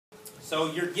So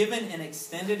you're given an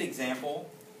extended example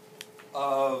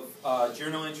of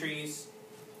journal entries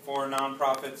for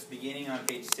nonprofits beginning on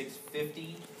page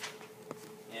 650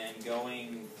 and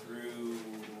going through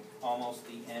almost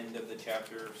the end of the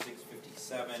chapter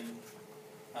 657.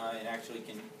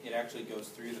 It actually goes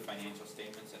through the financial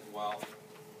statements as well.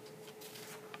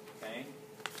 Okay.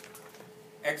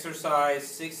 Exercise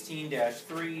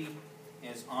 16-3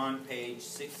 is on page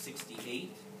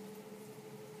 668.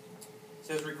 It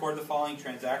says record the following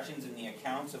transactions in the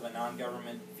accounts of a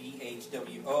non-government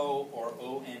VHWO or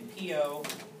ONPO.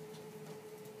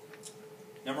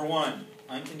 Number 1,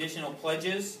 unconditional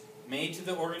pledges made to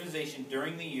the organization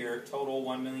during the year total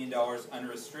 $1 million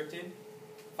unrestricted,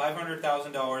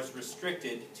 $500,000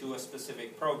 restricted to a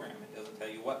specific program. It doesn't tell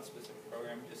you what specific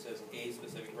program, it just says a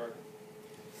specific program.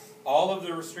 All of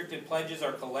the restricted pledges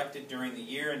are collected during the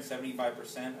year, and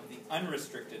 75% of the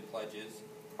unrestricted pledges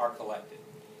are collected.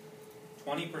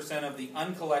 20% of the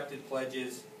uncollected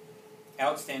pledges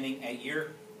outstanding at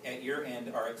year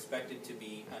end are expected to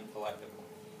be uncollectible.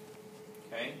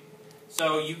 Okay?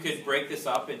 So you could break this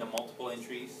up into multiple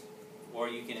entries, or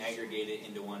you can aggregate it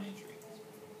into one entry.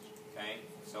 Okay?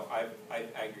 So I've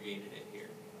aggregated it here.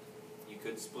 You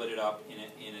could split it up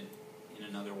in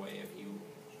another way if you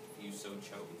so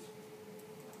chose.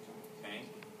 Okay?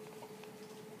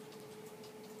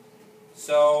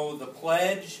 So the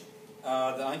pledge,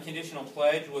 the unconditional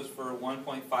pledge was for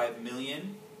 $1.5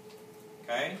 million.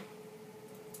 Okay?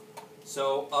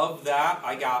 So of that,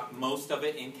 I got most of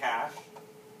it in cash.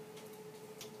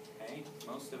 Okay?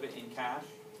 Most of it in cash.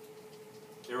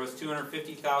 There was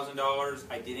 $250,000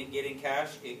 I didn't get in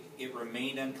cash. It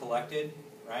remained uncollected,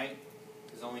 right?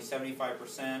 It was only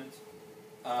 75%.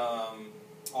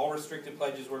 All restricted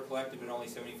pledges were collected, but only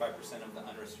 75% of the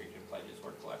unrestricted pledges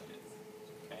were collected.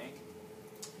 Okay.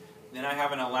 Then I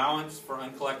have an allowance for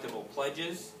uncollectible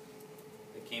pledges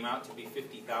that came out to be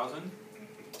 $50,000.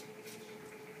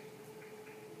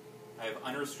 I have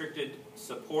unrestricted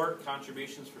support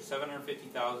contributions for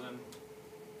 $750,000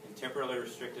 and temporarily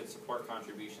restricted support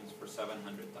contributions for $700,000.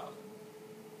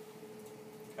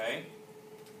 Okay.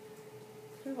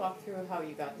 Can we walk through how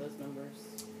you got those numbers?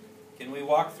 Can we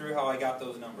walk through how I got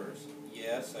those numbers?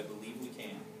 Yes, I believe we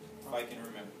can, if I can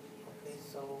remember. Okay,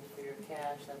 so for your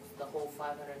cash, that's the whole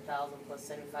 $500,000 plus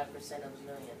 75% of the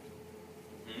million.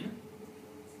 Hmm?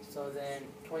 So then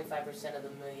 25% of the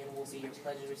million will be your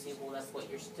pledges receivable. That's what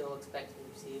you're still expecting to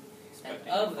receive. And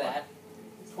of that,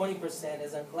 20%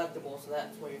 is uncollectible, so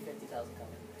that's where your $50,000 comes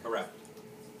in. Correct.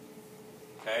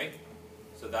 Okay,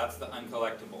 so that's the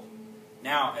uncollectible.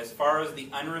 Now, as far as the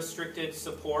unrestricted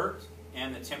support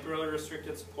and the temporarily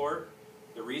restricted support,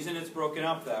 the reason it's broken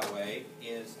up that way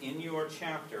is in your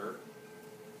chapter,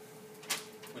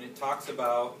 when it talks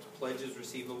about pledges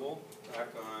receivable, back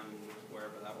on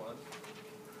wherever that was,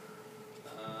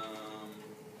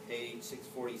 page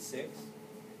 646,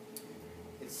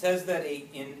 it says that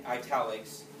in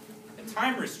italics, a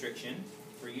time restriction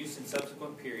for use in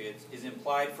subsequent periods is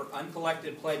implied for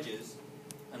uncollected pledges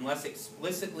unless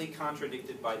explicitly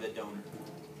contradicted by the donor.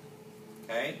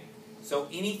 Okay? So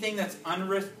anything that's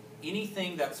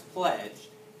pledged,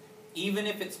 even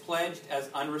if it's pledged as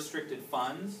unrestricted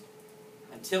funds,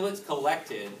 until it's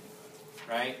collected,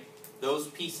 right, those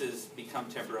pieces become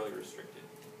temporarily restricted.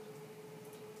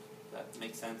 Does that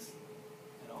make sense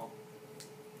at all?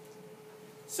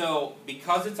 So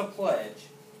because it's a pledge,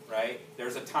 right,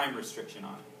 there's a time restriction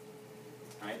on it.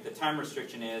 Right? The time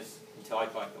restriction is until I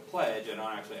collect the pledge, I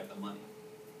don't actually have the money.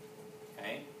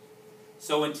 Okay?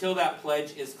 So until that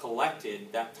pledge is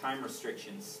collected, that time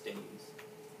restriction stays.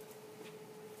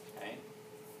 Okay?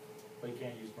 But you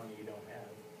can't use money you don't have.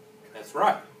 That's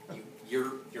right.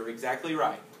 You're exactly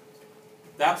right.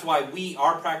 That's why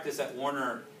our practice at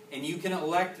Warner, and you can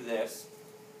elect this,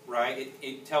 right?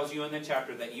 It tells you in the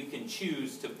chapter that you can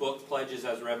choose to book pledges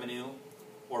as revenue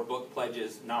or book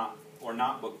pledges not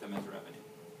book them as revenue.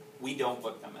 We don't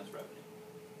book them as revenue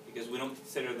because we don't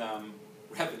consider them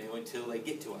revenue until they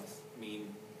get to us. I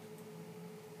mean,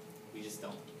 we just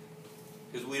don't.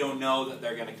 Because we don't know that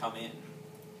they're going to come in,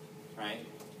 right?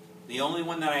 The only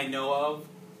one that I know of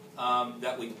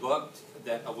that we booked,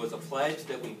 that was a pledge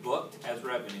that we booked as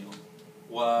revenue,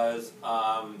 was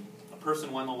a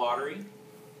person won the lottery,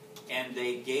 and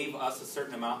they gave us a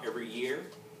certain amount every year,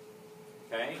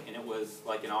 okay? And it was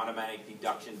like an automatic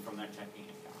deduction from their checking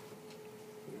account.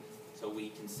 So we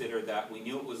considered that. We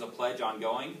knew it was a pledge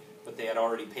ongoing, but they had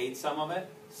already paid some of it,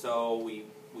 so we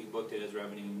booked it as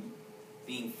revenue,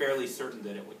 being fairly certain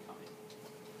that it would come in.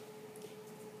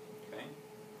 Okay?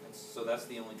 So that's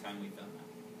the only time we've done that.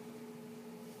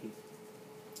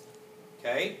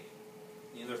 Okay?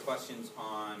 Any other questions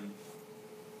on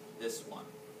this one.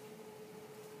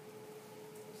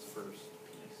 This first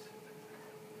piece.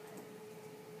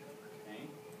 Okay.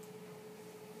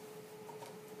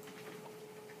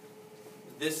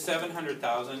 This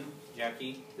 700,000,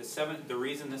 Jackie, the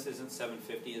reason this isn't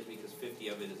 750 is because 50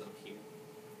 of it is up here.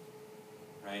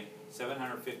 Right?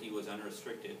 750 was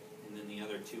unrestricted, and then the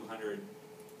other 200.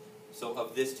 So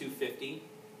of this 250,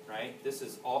 right? This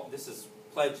is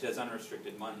pledged as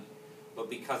unrestricted money, but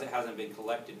because it hasn't been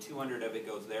collected, 200 of it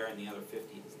goes there, and the other 50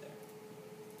 is there.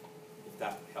 If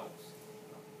that helps,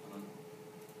 I don't know.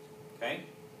 Okay.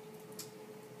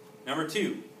 Number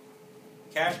 2,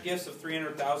 cash gifts of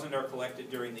 300,000 are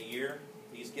collected during the year.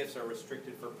 These gifts are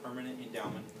restricted for permanent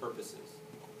endowment purposes.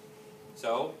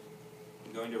 So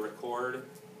I'm going to record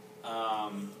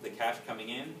the cash coming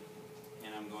in,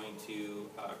 and I'm going to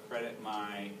credit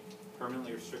my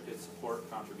permanently restricted support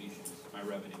contributions, my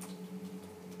revenue,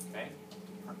 okay,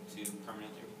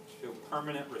 to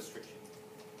permanent restriction.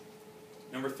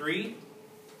 Number 3,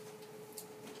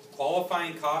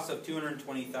 qualifying costs of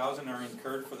 220,000 are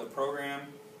incurred for the program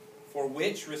for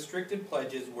which restricted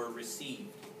pledges were received.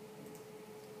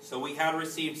 So we had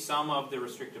received some of the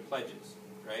restricted pledges,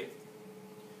 right?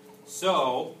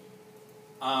 So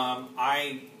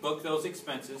I book those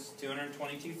expenses,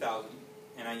 222,000,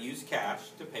 and I use cash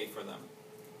to pay for them.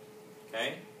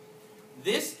 Okay?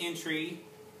 This entry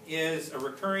is a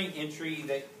recurring entry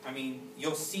that, I mean,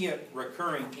 you'll see it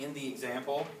recurring in the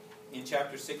example in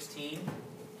chapter 16.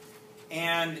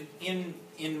 And in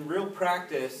real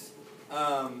practice,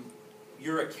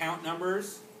 your account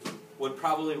numbers would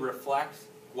probably reflect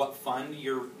what fund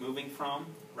you're moving from,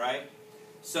 right?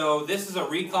 So this is a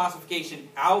reclassification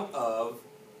out of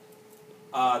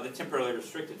the temporarily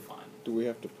restricted fund. Do we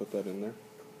have to put that in there?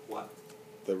 What?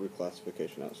 The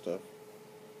reclassification out stuff?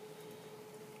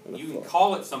 You can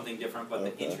call it something different, but Okay.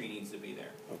 the entry needs to be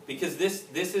there. Okay. Because this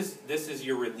is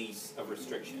your release of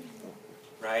restriction,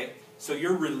 right? So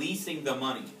you're releasing the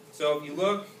money. So if you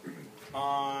look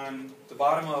on the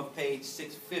bottom of page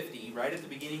 650, right at the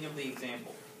beginning of the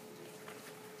example,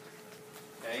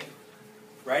 okay?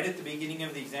 Right at the beginning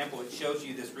of the example, it shows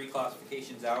you this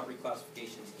reclassifications out,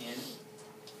 reclassifications in.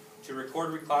 To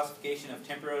record reclassification of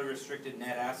temporarily restricted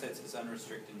net assets as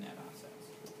unrestricted net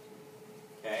assets.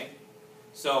 Okay?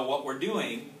 So what we're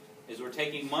doing is we're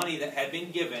taking money that had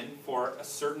been given for a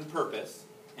certain purpose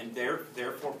and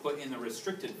therefore put in the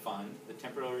restricted fund, the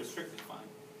temporarily restricted fund.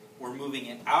 We're moving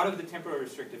it out of the temporarily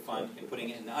restricted fund and putting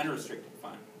it in the unrestricted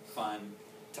fund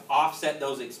to offset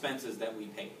those expenses that we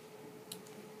paid.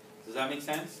 Does that make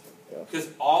sense? Yeah.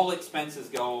 Because all expenses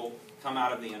come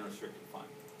out of the unrestricted fund.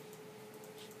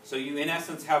 So you, in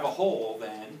essence, have a hole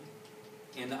then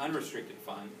in the unrestricted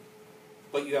fund,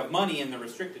 but you have money in the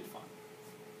restricted fund.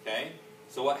 Okay?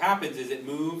 So what happens is it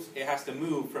has to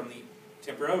move from the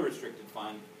temporarily restricted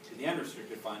fund to the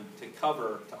unrestricted fund to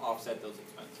offset those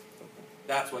expenses. Okay.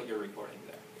 That's what you're recording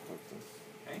there. Okay.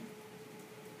 Okay?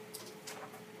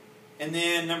 And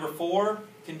then number 4,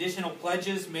 conditional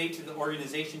pledges made to the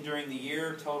organization during the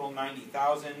year, total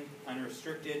 90,000,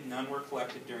 unrestricted, none were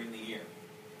collected during the year.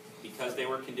 Because they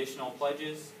were conditional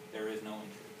pledges, there is no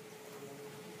entry.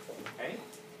 Okay?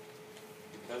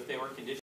 Because they were conditional